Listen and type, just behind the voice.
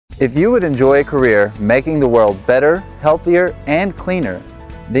If you would enjoy a career making the world better, healthier, and cleaner,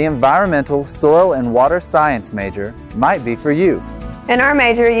 the Environmental, Soil, and Water Science major might be for you. In our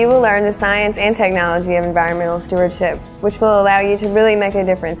major, you will learn the science and technology of environmental stewardship, which will allow you to really make a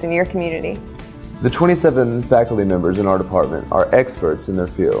difference in your community. The 27 faculty members in our department are experts in their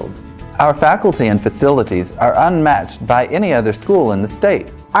field. Our faculty and facilities are unmatched by any other school in the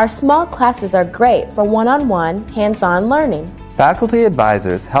state. Our small classes are great for one-on-one, hands-on learning. Faculty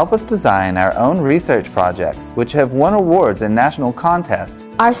advisors help us design our own research projects, which have won awards in national contests.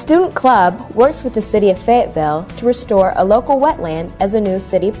 Our student club works with the city of Fayetteville to restore a local wetland as a new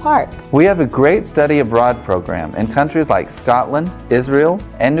city park. We have a great study abroad program in countries like Scotland, Israel,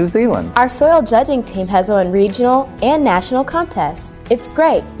 and New Zealand. Our soil judging team has won regional and national contests. It's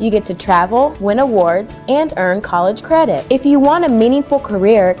great. You get to travel, win awards, and earn college credit. If you want a meaningful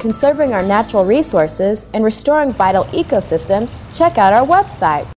career conserving our natural resources and restoring vital ecosystems, check out our website.